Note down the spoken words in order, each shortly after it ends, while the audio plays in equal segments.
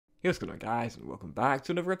Hey, what's going on, guys, and welcome back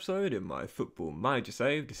to another episode in my Football Manager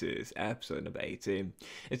save. This is episode number 18.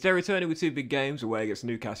 It's they're returning with two big games, away against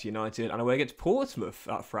Newcastle United and away against Portsmouth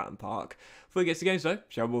at Fratton Park. Before we get to the games though,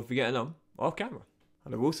 shall we both be getting on off camera?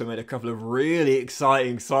 And I've also made a couple of really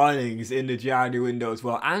exciting signings in the January window as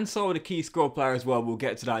well, and some of the key squad players as well. We'll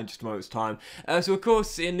get to that in just a moment's time. So of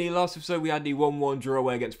course, in the last episode, we had the 1-1 draw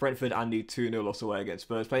away against Brentford and the 2-0 loss away against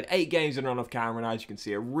Spurs. Played 8 games in and off camera, and as you can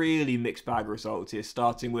see, a really mixed bag of results here,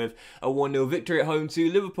 starting with a 1-0 victory at home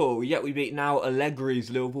to Liverpool. Yet we beat now Allegri's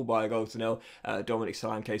Liverpool by 1-0. Dominic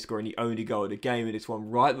Solanke scoring the only goal of the game in this one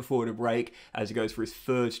right before the break, as he goes for his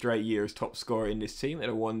 3rd straight year as top scorer in this team, and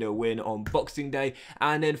a 1-0 win on Boxing Day.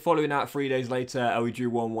 And then following that, 3 days later, we drew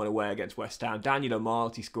 1-1 away against West Ham. Daniel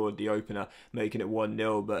Amartey scored the opener, making it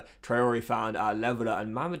 1-0, but Traore found our leveller,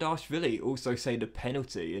 and Mamardashvili also saved a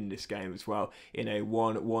penalty in this game as well in a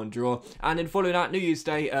 1-1 draw. And then following that, New Year's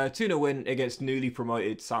Day, 2-0 win against newly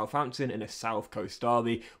promoted Southampton in a South Coast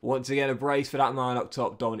derby. Once again, a brace for that man up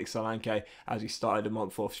top, Dominic Solanke, as he started the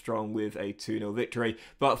month off strong with a 2-0 victory.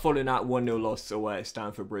 But following that, 1-0 loss away at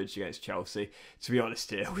Stamford Bridge against Chelsea. To be honest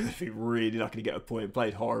here, we would be really lucky to get a point.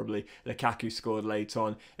 Played horribly. Lukaku scored late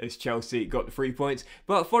on as Chelsea got the 3 points.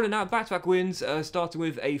 But following that, back-to-back wins, starting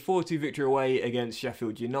with a 4-2 victory away against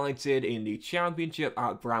Sheffield United in the Championship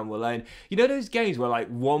at Bramwell Lane. You know those games where like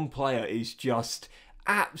one player is just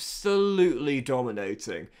absolutely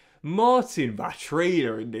dominating? Martin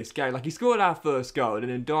Vatrina in this game. Like, he scored our first goal and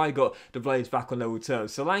then Ndiaye got the Blades back on level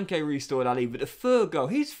terms. Solanke restored our lead, but the 3rd goal,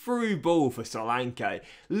 his through ball for Solanke,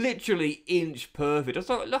 literally inch perfect. I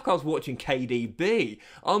was like I was watching KDB.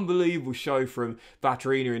 Unbelievable show from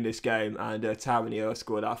Vatrina in this game, and Tavernier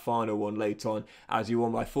scored our final one late on as he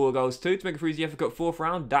won by 4-2 to make it through the FA Cup 4th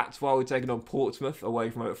round. That's why we're taking on Portsmouth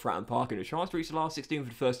away from home at Fratton Park in a chance to reach the last 16 for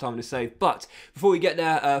the first time in the save. But before we get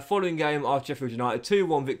there, following game after Sheffield United,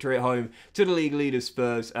 2-1 victory at home to the league leaders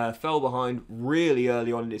Spurs. Fell behind really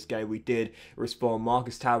early on in this game. We did respond.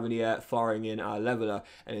 Marcus Tavernier firing in our leveller,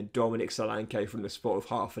 and then Dominic Solanke from the spot with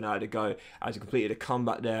half an hour to go as he completed a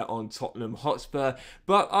comeback there on Tottenham Hotspur.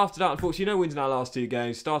 But after that, unfortunately, no wins in our last 2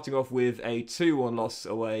 games, starting off with a 2-1 loss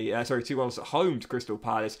away, 2-1 loss at home to Crystal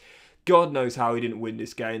Palace. God knows how he didn't win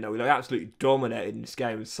this game, though. We absolutely dominated in this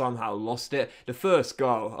game and somehow lost it. The first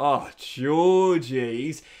goal, oh,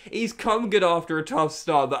 Georgie, he's come good after a tough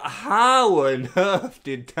start, but how on earth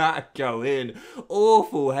did that go in?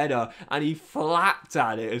 Awful header, and he flapped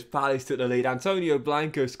at it as Palace took the lead. Antonio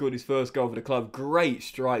Blanco scored his first goal for the club. Great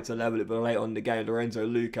strike to level it, but late on in the game, Lorenzo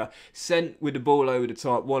Luca sent with the ball over the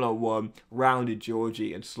top, 1-on-1, rounded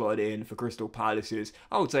Georgie and slotted it in for Crystal Palace's,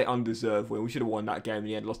 I would say, undeserved win. We should have won that game in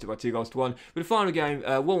the end, lost it by 2-1. But the final game,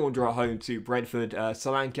 1-1 draw at home to Brentford.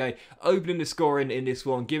 Solanke opening the scoring in this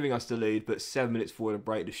one, giving us the lead, but 7 minutes before the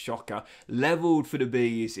break, the shocker levelled for the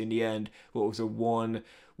Bees in the end. What was a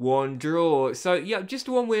 1-1 draw. So yeah, just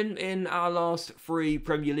 1 win in our last 3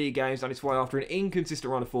 Premier League games, and it's why after an inconsistent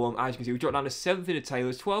run of form, as you can see, we dropped down to 7th in the table.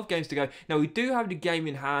 There's 12 games to go. Now we do have the game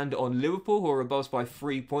in hand on Liverpool, who are above us by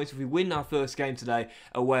 3 points. If we win our first game today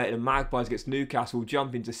away at the Magpies against Newcastle, we'll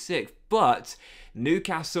jump into 6th. But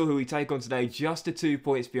Newcastle, who we take on today, just the 2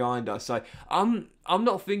 points behind us. So I'm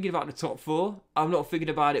not thinking about the top 4. I'm not thinking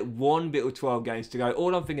about it one bit with 12 games to go.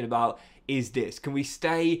 All I'm thinking about is this: can we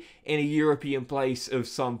stay in a European place of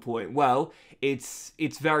some point? Well, it's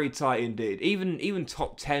very tight indeed. Even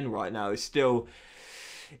top 10 right now is still.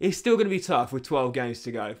 It's still going to be tough with 12 games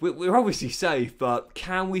to go. We're obviously safe, but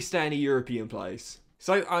can we stay in a European place?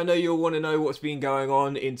 So I know you'll want to know what's been going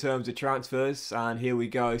on in terms of transfers, and here we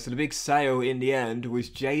go. So the big sale in the end was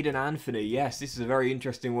Jadon Anthony. Yes, this is a very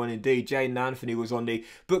interesting one indeed. Jadon Anthony was on the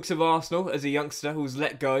books of Arsenal as a youngster who was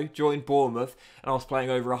let go, joined Bournemouth, and was playing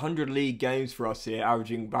over 100 league games for us here,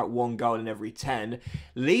 averaging about 1 goal in every 10.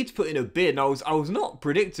 Leeds put in a bid, and I was not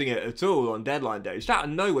predicting it at all on deadline day. Just out of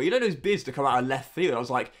nowhere. You know those bids to come out of left field? I was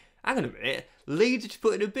like, hang on a minute. Leeds just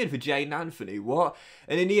put in a bid for Jadon Anthony, what?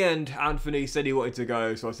 And in the end, Anthony said he wanted to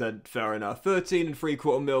go, so I said, fair enough.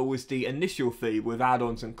 13.75 mil was the initial fee, with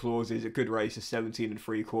add-ons and clauses. It could raise to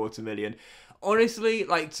 17.75 million. Honestly,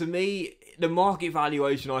 like, to me, the market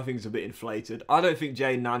valuation, I think, is a bit inflated. I don't think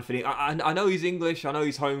Jadon Anthony, I know he's English, I know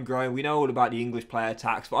he's homegrown, we know all about the English player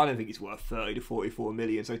tax, but I don't think he's worth 30 to 44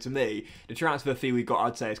 million. So to me, the transfer fee we got,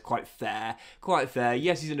 I'd say, is quite fair. Quite fair.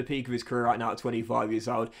 Yes, he's in the peak of his career right now at 25 years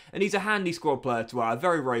old, and he's a handy squad player to have,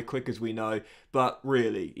 very, very quick as we know, But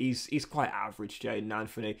really, he's quite average, Jaden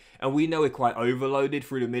Anthony. And we know we're quite overloaded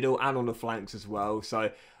through the middle and on the flanks as well.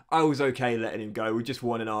 So I was okay letting him go with just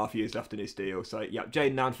 1.5 years left in his deal. So, yeah,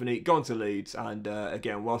 Jaden Anthony, gone to Leeds. And,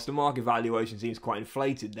 again, whilst the market valuation seems quite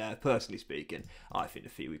inflated there, personally speaking, I think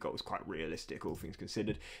the fee we got was quite realistic, all things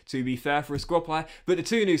considered, to be fair for a squad player. But the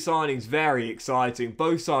two new signings, very exciting.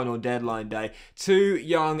 Both signed on deadline day. Two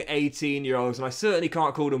young 18-year-olds, and I certainly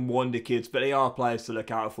can't call them wonder kids, but they are players to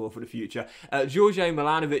look out for the future. Djordje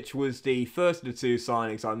Milanovic was the first of the two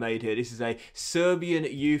signings I made here. This is a Serbian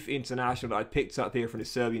youth international that I picked up here from the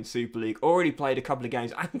Serbian Super League. Already played a couple of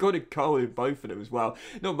games and got a goal in both of them as well.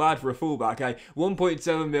 Not bad for a fullback, eh?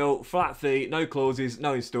 1.7 mil, flat fee, no clauses,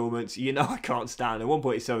 no instalments. You know I can't stand it.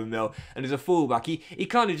 1.7 mil, and as a fullback, he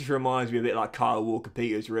kind of just reminds me a bit like Kyle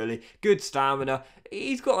Walker-Peters, really. Good stamina.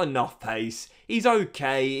 He's got enough pace. He's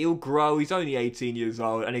okay. He'll grow. He's only 18 years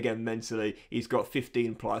old. And again, mentally, he's got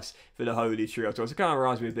 15 plus for the Holy Trio. So it kind of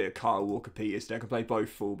reminds me a bit of Kyle Walker-Peters. They can play both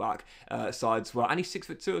fullback sides as well. And he's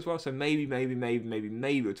 6'2" as well. So maybe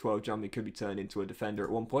a 12 jumping could be turned into a defender at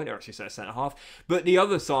one point. Or actually, say a centre-half. But the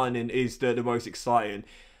other signing is the most exciting.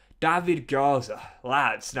 David Garza.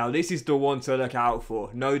 Lads, now this is the one to look out for.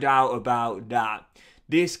 No doubt about that.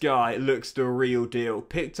 This guy looks the real deal.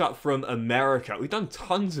 Picked up from America. We've done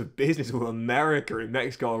tons of business with America in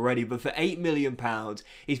Mexico already, but for £8 million,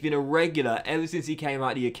 he's been a regular ever since he came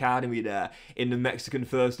out of the academy there in the Mexican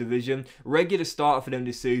First Division. Regular starter for them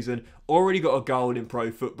this season. Already got a goal in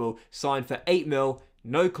pro football. Signed for 8 mil,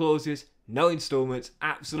 no clauses, no installments,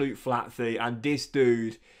 absolute flat fee. And this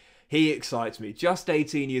dude, he excites me. Just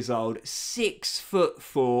 18 years old,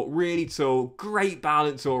 6'4", really tall, great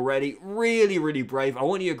balance already, really brave. I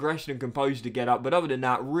want the aggression and composure to get up, but other than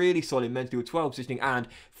that, really solid mentally with 12 positioning and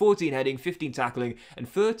 14 heading, 15 tackling, and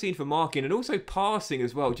 13 for marking, and also passing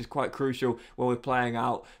as well, which is quite crucial when we're playing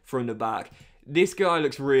out from the back. This guy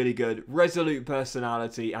looks really good, resolute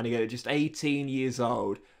personality, and again, just 18 years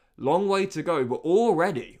old. Long way to go, but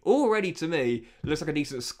already to me, looks like a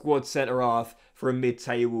decent squad centre-half for a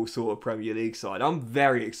mid-table sort of Premier League side. I'm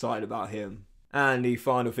very excited about him. And the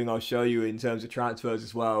final thing I'll show you in terms of transfers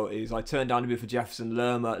as well is I turned down a bid for Jefferson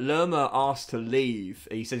Lerma. Lerma asked to leave.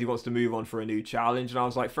 He says he wants to move on for a new challenge. And I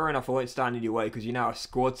was like, fair enough, I won't stand in your way because you're now a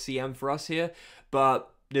squad CM for us here.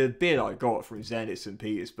 But the bid I got from Zenit St.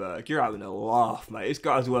 Petersburg, you're having a laugh, mate. This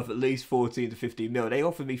guy's worth at least 14 to 15 mil. They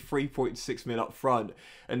offered me 3.6 mil up front,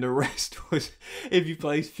 and the rest was if you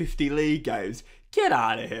plays 50 league games. Get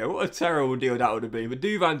out of here. What a terrible deal that would have been. But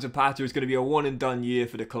Duvan Zapata is going to be a one-and-done year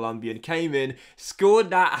for the Colombian. Came in, scored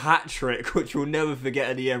that hat-trick, which we'll never forget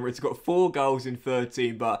at the Emirates. Got 4 goals in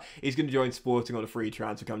 13, but he's going to join Sporting on a free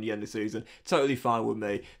transfer come the end of the season. Totally fine with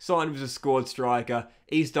me. Signed him as a squad striker.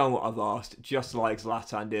 He's done what I've asked, just like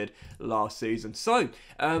Zlatan did last season. So,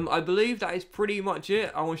 I believe that is pretty much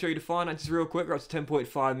it. I want to show you the finances real quick. We're up to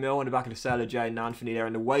 10.5 mil on the back of the sale of Jaden Anthony there,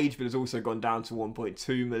 and the wage bill has also gone down to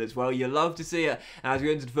 1.2 mil as well. You love to see it. As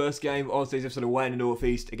we enter the first game of today's episode away in the North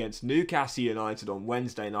East against Newcastle United on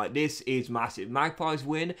Wednesday night. This is massive. Magpies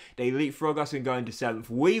win. They leapfrog us and go into 7th.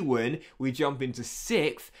 We win. We jump into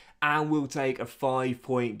 6th, and we'll take a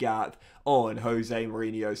 5-point gap on Jose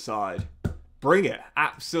Mourinho's side. Bring it.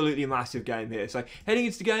 Absolutely massive game here. So, heading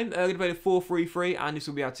into the game, we're going to play the 4-3-3, and this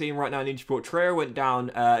will be our team right now in injury report. Trejo went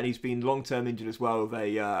down, and he's been long-term injured as well with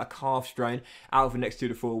a calf strain, out for the next 2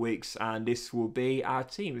 to 4 weeks, and this will be our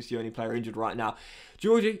team. It's the only player injured right now.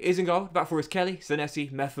 Djordje is in goal. Back for us Kelly,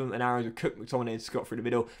 Senesi, Metham, and Aaron with Cook, McTominay, and Scott through the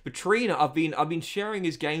middle. But Trina, I've been sharing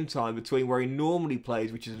his game time between where he normally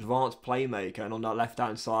plays, which is advanced playmaker, and on that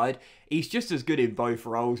left-hand side. He's just as good in both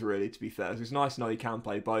roles, really, to be fair. So it's nice to know he can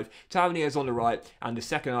play both. Tavernier's on the right, and the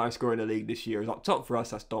second highest scorer in the league this year is up top for us.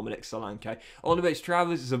 That's Dominic Solanke. On the bench,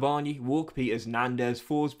 Travers, Zavani, Walker-Peters, Nandez,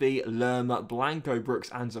 Forsby, Lerma, Blanco, Brooks,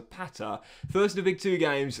 and Zapata. First of the big 2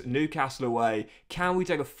 games, Newcastle away. Can we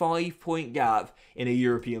take a 5-point gap in a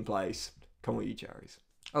European place? Come on, you cherries.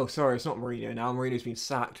 Oh, sorry, it's not Mourinho now. Mourinho's been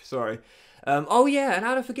sacked. Sorry. Oh yeah, and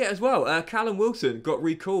how to forget as well, Callum Wilson got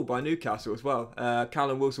recalled by Newcastle as well.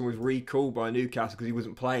 Callum Wilson was recalled by Newcastle because he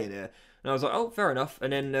wasn't playing here. And I was like, oh, fair enough.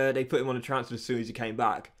 And then they put him on a transfer as soon as he came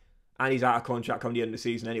back. And he's out of contract come the end of the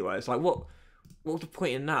season anyway. It's like, what was the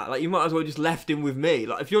point in that? Like, you might as well just left him with me.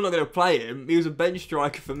 Like, if you're not going to play him, he was a bench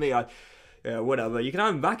striker for me. Yeah, whatever. You can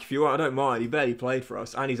have him back if you want. I don't mind. He barely played for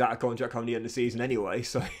us. And he's out of contract coming the end of the season anyway.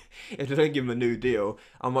 So if they don't give him a new deal,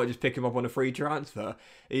 I might just pick him up on a free transfer.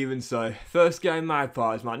 Even so, first game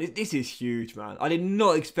Magpies, man. This is huge, man. I did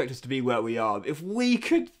not expect us to be where we are. If we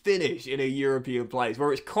could finish in a European place,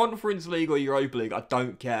 whether it's Conference League or Europa League, I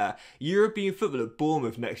don't care. European football at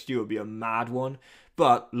Bournemouth next year would be a mad one.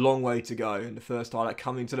 But long way to go. And the first highlight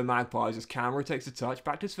coming to the Magpies as Camera takes a touch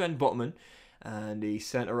back to Sven Botman. And the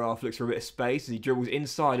centre half looks for a bit of space as he dribbles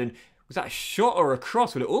inside. And was that a shot or a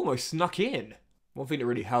cross? But it almost snuck in. One thing that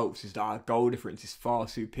really helps is that our goal difference is far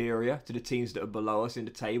superior to the teams that are below us in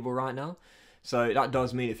the table right now. So that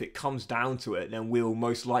does mean if it comes down to it, then we'll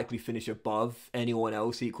most likely finish above anyone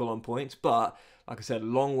else equal on points. But like I said,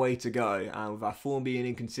 long way to go. And with our form being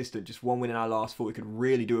inconsistent, just one win in our last four, we could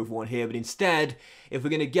really do with one here. But instead, if we're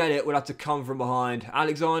going to get it, we'll have to come from behind.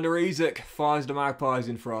 Alexander Isak fires the Magpies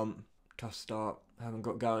in front. Tough start. Haven't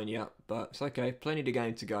got going yet, but it's okay. Plenty of the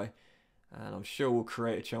game to go. And I'm sure we'll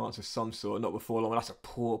create a chance of some sort, not before long. That's a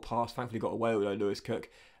poor pass. Thankfully got away with it, Lewis Cook.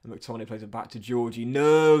 And McTominay plays it back to Georgie.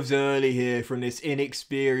 Nerves early here from this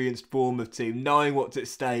inexperienced Bournemouth team, knowing what's at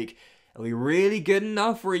stake. Are we really good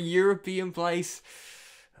enough for a European place?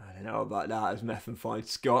 I don't know about that as Methven finds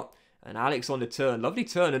Scott. And Alex on the turn. Lovely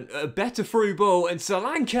turn and a better through ball. And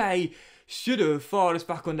Solanke should have fired us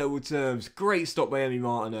back on level terms. Great stop by Emi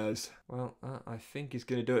Martinez. Well, I think he's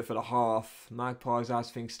going to do it for the half. Magpies, as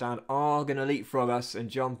things stand, are going to leapfrog us and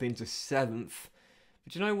jump into 7th.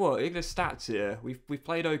 But you know what? Look at the stats here. We've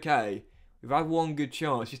played okay. We've had one good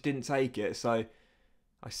chance, just didn't take it. So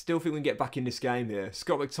I still think we can get back in this game here.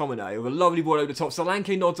 Scott McTominay with a lovely ball over the top.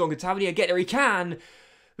 Solanke nods on. Tavernier get there, he can.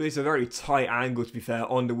 But it's a very tight angle, to be fair,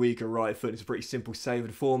 on the weaker right foot. It's a pretty simple save of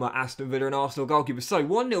the former Aston Villa and Arsenal goalkeeper. So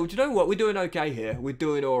 1-0. Do you know what? We're doing okay here. We're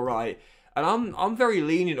doing all right. And I'm very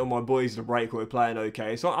lenient on my boys at the break when we're playing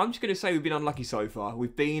okay. So I'm just going to say we've been unlucky so far.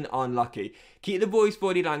 We've been unlucky. Keep the boys'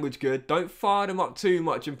 body language good. Don't fire them up too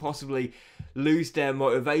much and possibly lose their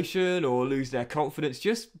motivation or lose their confidence.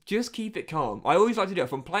 Just keep it calm. I always like to do it.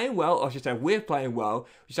 If I'm playing well, I should say we're playing well.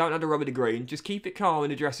 Just don't have to rub the green. Just keep it calm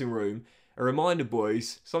in the dressing room. A reminder,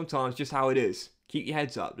 boys, sometimes just how it is. Keep your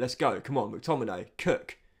heads up. Let's go. Come on, McTominay.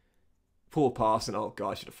 Cook. Poor pass, and oh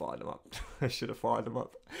god, I should have fired them up. I should have fired them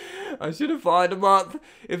up. I should have fired them up.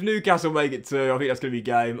 If Newcastle make it 2, I think that's going to be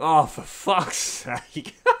game. Oh, for fuck's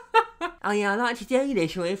sake. Oh yeah, I like to do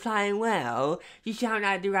this when we're playing well. You don't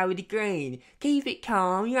have to row with the green. Keep it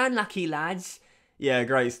calm, you're unlucky, lads. Yeah,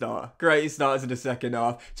 great start. Great start to the second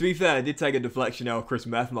half. To be fair, I did take a deflection out of Chris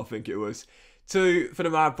Methven, I think it was. 2 for the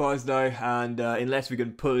Magpies though, and unless we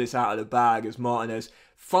can pull this out of the bag as Martinez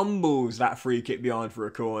fumbles that free kick behind for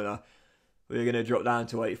a corner, we're going to drop down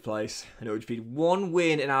to 8th place, and it would be 1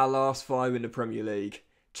 win in our last 5 in the Premier League.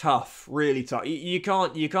 Tough, really tough. You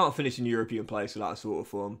can't finish in European place with that sort of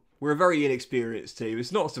form. We're a very inexperienced team.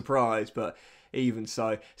 It's not a surprise, but even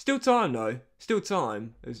so. Still time though. Still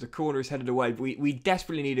time, as the corner is headed away. But we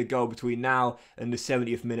desperately need a goal between now and the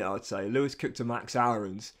 70th minute, I'd say. Lewis Cook to Max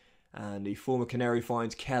Aarons, and the former Canary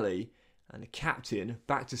finds Kelly, and the captain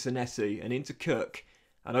back to Senesi and into Cook.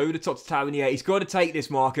 And over the top to Tavernier. He's got to take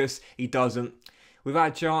this, Marcus. He doesn't. We've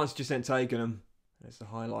had a chance, just ain't taken them. As the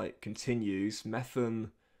highlight continues.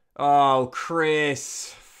 Methven. Oh,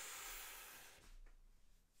 Chris.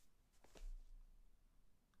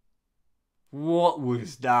 What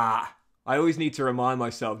was that? I always need to remind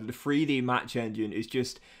myself that the 3D match engine is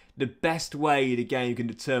just the best way the game can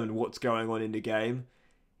determine what's going on in the game.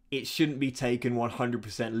 It shouldn't be taken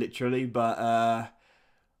 100% literally, but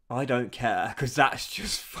I don't care, because that's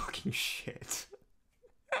just fucking shit.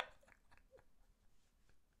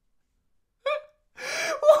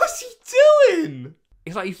 What's he doing?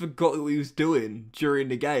 It's like he forgot what he was doing during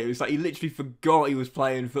the game. It's like he literally forgot he was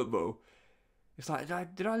playing football. It's like,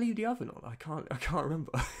 did I leave the oven on? I can't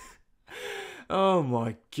remember. Oh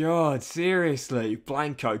my god, seriously.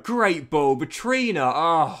 Blanco, great ball. Batrina,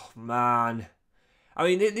 oh man. I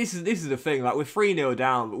mean, this is the thing. Like, we're 3-0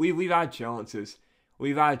 down, but we've had chances.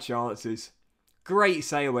 We've had chances. Great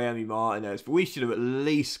save by Emi Martinez, but we should have at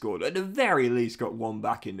least scored. At the very least, got 1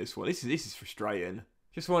 back in this one. This is frustrating.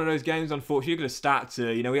 Just one of those games, unfortunately. Look at the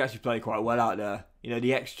stats. We actually played quite well out there.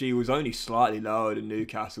 The XG was only slightly lower than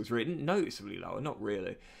Newcastle's. Really noticeably lower, not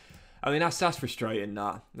really. I mean, that's frustrating.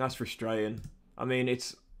 That's frustrating. I mean,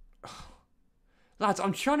 it's lads,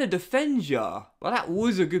 I'm trying to defend ya. Well, that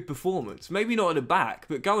was a good performance. Maybe not at the back,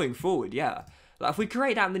 but going forward, yeah. Like, if we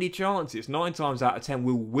create that many chances, 9 times out of 10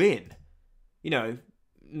 we'll win. Oh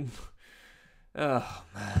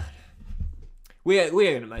man. We ain't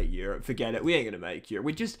gonna make Europe. Forget it. We ain't gonna make Europe.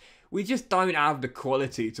 We just don't have the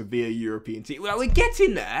quality to be a European team. Well, we're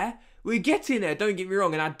getting there. We're getting there. Don't get me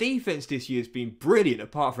wrong. And our defense this year has been brilliant,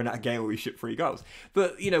 apart from that game where we shipped 3 goals.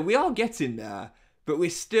 But we are getting there. But I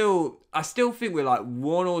still think we're like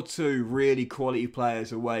 1 or 2 really quality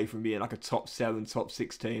players away from being like a top 7, top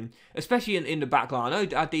 6 team, especially in the back line. I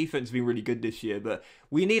know our defense has been really good this year, but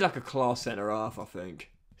we need like a class centre half, I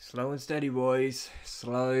think. Slow and steady, boys.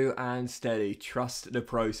 Slow and steady. Trust the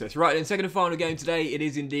process. Right, then, second and final game today. It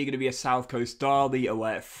is indeed going to be a South Coast derby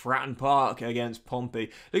away at Fratton Park against Pompey.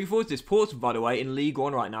 Looking forward to this. Portsmouth, by the way, in League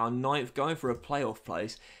One right now, 9th, going for a playoff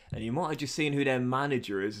place. And you might have just seen who their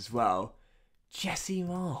manager is as well. Jesse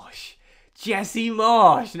Marsh. Jesse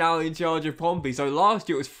Marsh now in charge of Pompey. So last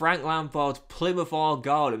year it was Frank Lampard's Plymouth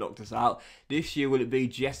Argyle that knocked us out. This year will it be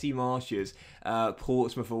Jesse Marsh's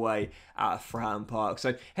Portsmouth away at Fratton Park.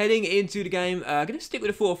 So heading into the game, going to stick with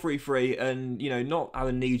a 4-3-3 and, you know, not have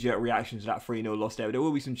a knee-jerk reaction to that 3-0 loss there. There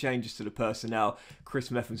will be some changes to the personnel. Chris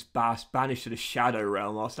Meffen's banished to the shadow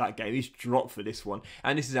realm after that game. He's dropped for this one.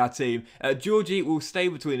 And this is our team. Georgie will stay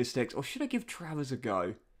between the sticks. Or should I give Travers a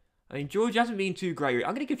go? I mean, George hasn't been too great.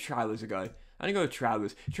 I'm going to give Travers a go. I'm going to go with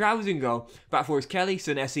Travers. Travers in goal. Back four is Kelly,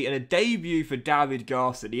 Senesi, and a debut for David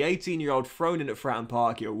Garza, the 18-year-old thrown in at Fratton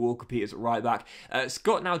Park here. Walker Peters at right back.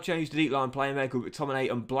 Scott now changed to deep line playmaker with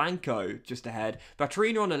McTominay and Blanco just ahead.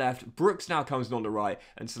 Batrina on the left. Brooks now comes on the right.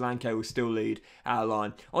 And Solanke will still lead our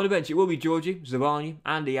line. On the bench, it will be Georgie, Zabani,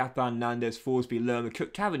 Andy Apan, Nandez, Forsby, Lerma,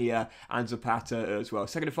 Cook, Tavernier, and Zapata as well.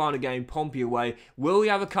 Second and final game, Pompey away. Will we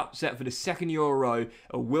have a cup set for the second year in a row?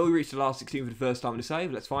 Or will we reach the last 16 for the first time in the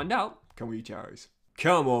save? Let's find out. Come on, you Charros.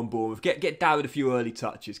 Come on, Bournemouth. Get down with a few early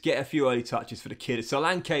touches. Get a few early touches for the kid.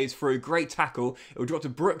 Solanke is through. Great tackle. It'll drop to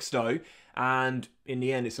Brooks, though. And in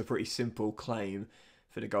the end, it's a pretty simple claim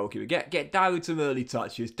for the goalkeeper. Get down with some early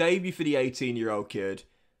touches. Debut for the 18-year-old kid.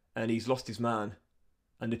 And he's lost his man.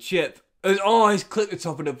 And the chip. Oh, he's clipped the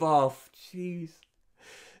top of the bar. Jeez.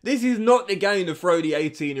 This is not the game to throw the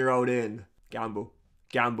 18-year-old in. Gamble.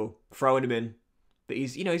 Throwing him in. But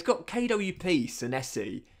he's got KWP,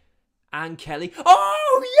 Senesi, and Kelly.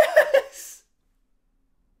 Oh, yes!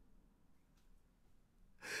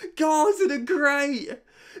 Garza, the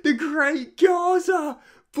great Garza.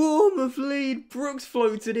 Bournemouth lead. Brooks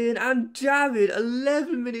floated in, and David,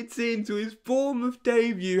 11 minutes into his Bournemouth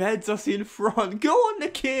debut, heads us in front. Go on, the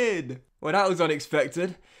kid. Well, that was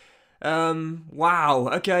unexpected. Wow.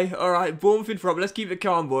 Okay, alright. Bournemouth in front. Let's keep it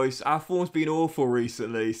calm, boys. Our form's been awful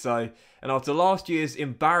recently, so... And after last year's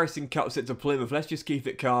embarrassing cup set to Plymouth, let's just keep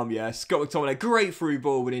it calm, yeah. Scott McTominay, great through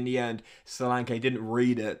ball, but in the end, Solanke didn't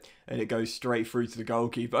read it, and it goes straight through to the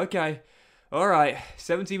goalkeeper. Okay, alright.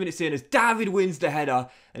 17 minutes in as David wins the header,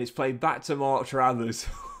 and it's played back to Mark Travers.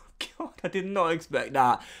 God, I did not expect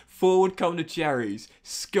that. Forward come the Cherries.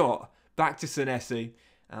 Scott, back to Senesi.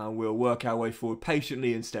 And we'll work our way forward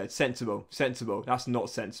patiently instead. Sensible. That's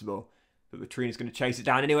not sensible. But Batrina's going to chase it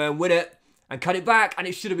down anyway and win it. And cut it back. And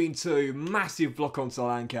it should have been 2. Massive block on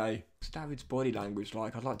Solanke. What's David's body language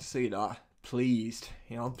like? I'd like to see that. Pleased.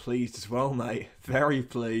 Yeah, I'm pleased as well, mate. Very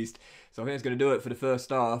pleased. So I think it's going to do it for the first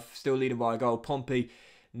half. Still leading by a goal. Pompey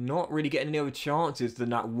not really getting any other chances than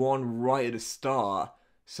that one right at the start.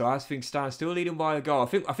 So as things stand, still leading by a goal. I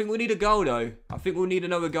think we'll need a goal, though. I think we'll need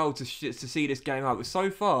another goal to see this game out. But so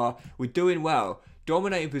far, we're doing well.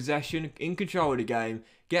 Dominating possession, in control of the game.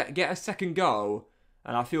 Get a second goal,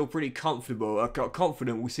 and I feel pretty comfortable. I've got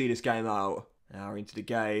confident we'll see this game out. Now into the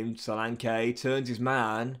game. Solanke turns his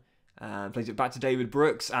man and plays it back to David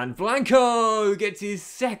Brooks. And Blanco gets his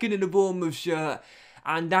second in the Bournemouth shirt.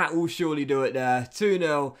 And that will surely do it there.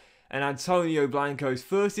 2-0. And Antonio Blanco's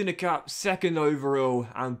first in the cup, second overall,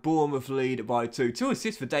 and Bournemouth lead by 2. 2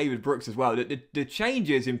 assists for David Brooks as well. The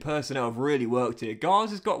changes in personnel have really worked here.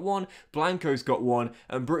 Garza's got 1, Blanco's got 1,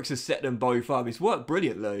 and Brooks has set them both up. It's worked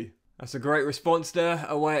brilliantly. That's a great response there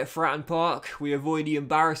away at Fratton Park. We avoid the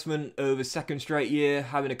embarrassment of a second straight year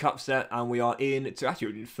having a cup set, and we are in to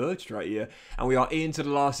actually third straight year, and we are into the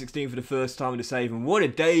last 16 for the first time in the save. And what a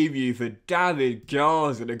debut for David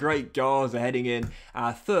Garza, the great Garza, heading in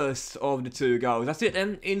our first of the 2 goals. That's it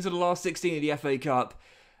then, into the last 16 of the FA Cup.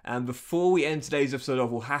 And before we end today's episode off,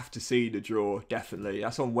 we'll have to see the draw, definitely.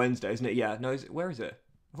 That's on Wednesday, isn't it? Yeah, no, where is it?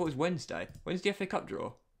 I thought it was Wednesday. When's the FA Cup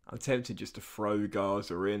draw? I'm tempted just to throw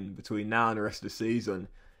Garza in between now and the rest of the season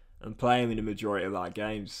and play him in the majority of our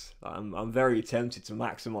games. I'm very tempted to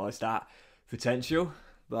maximise that potential,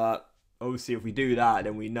 but obviously if we do that,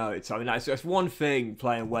 then we know it's... I mean, that's one thing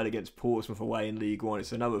playing well against Portsmouth away in League One.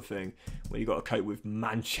 It's another thing when you've got to cope with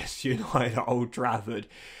Manchester United at Old Trafford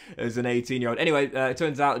as an 18-year-old. Anyway, it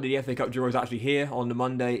turns out that the FA Cup draw is actually here on the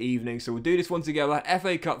Monday evening, so we'll do this one together.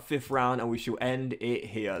 FA Cup 5th round, and we shall end it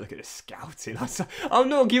here. Look at the scouting. I'm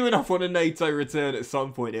not giving up on a NATO return at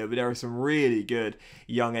some point here, but there are some really good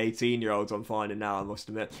young 18-year-olds I'm finding now, I must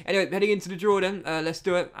admit. Anyway, heading into the draw then, let's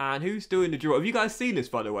do it. And who's doing the draw? Have you guys seen this,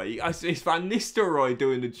 by the way? It's Van Nistelrooy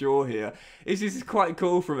doing the draw here. This is quite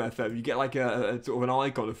cool from FM. You get like a sort of an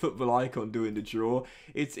icon, a football icon doing the draw.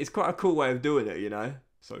 It's quite a cool way of doing it, you know.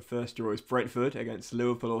 So first draw is Brentford against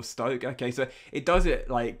Liverpool or Stoke. Okay, so it does it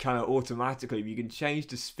like kind of automatically. You can change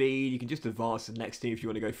the speed. You can just advance to the next team if you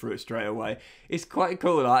want to go through it straight away. It's quite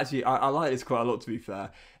cool. Actually, I like this quite a lot, to be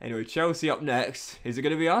fair. Anyway, Chelsea up next. Is it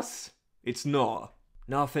going to be us? It's not.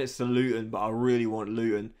 No offense to Luton, but I really want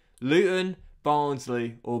Luton. Luton,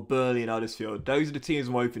 Barnsley, or Burnley and Huddersfield. Those are the teams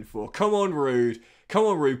I'm hoping for. Come on, Rude. Come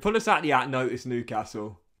on, Rude. Put us at the notice,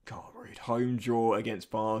 Newcastle. Come on, Rude. Home draw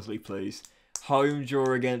against Barnsley, please. Home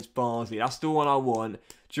draw against Barnsley. That's the one I want.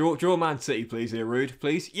 Draw Man City, please, here, Rude.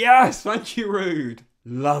 Please. Yes! Thank you, Rude.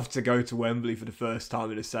 Love to go to Wembley for the first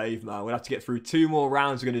time in a save, man. We'll have to get through 2 more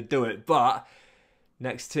rounds. We're going to do it. But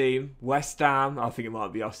next team, West Ham. I think it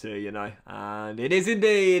might be us here, you know. And it is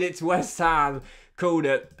indeed. It's West Ham. Called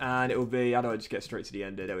it. And it will be... How do I just get straight to the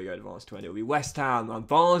end here? There we go. Advanced 20. It will be West Ham. And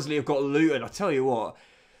Barnsley have got Luton. I tell you what.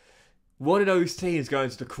 One of those teams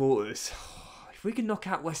going to the quarters... If we can knock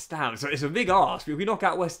out West Ham, so it's a big ask, but if we knock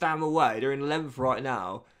out West Ham away, they're in 11th right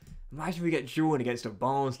now. Imagine we get drawn against a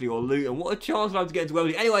Barnsley or Luton. What a chance we'll have to get into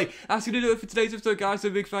Wembley. Anyway, that's going to do it for today's episode, guys. So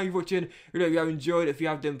big thank you for watching. Really hope you have enjoyed. If you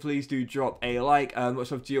have, then please do drop a like.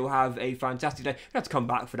 Much love to you. Have a fantastic day. We have to come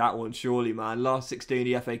back for that one, surely, man. Last 16,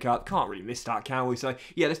 the FA Cup. Can't really miss that, can we? So,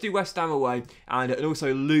 yeah, let's do West Ham away. And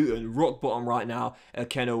also Luton, rock bottom right now at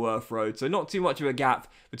Kenilworth Road. So not too much of a gap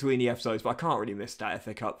between the episodes, but I can't really miss that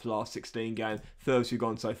FA Cup last 16 game. Furthest we've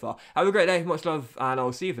gone so far. Have a great day. Much love, and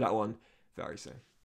I'll see you for that one very soon.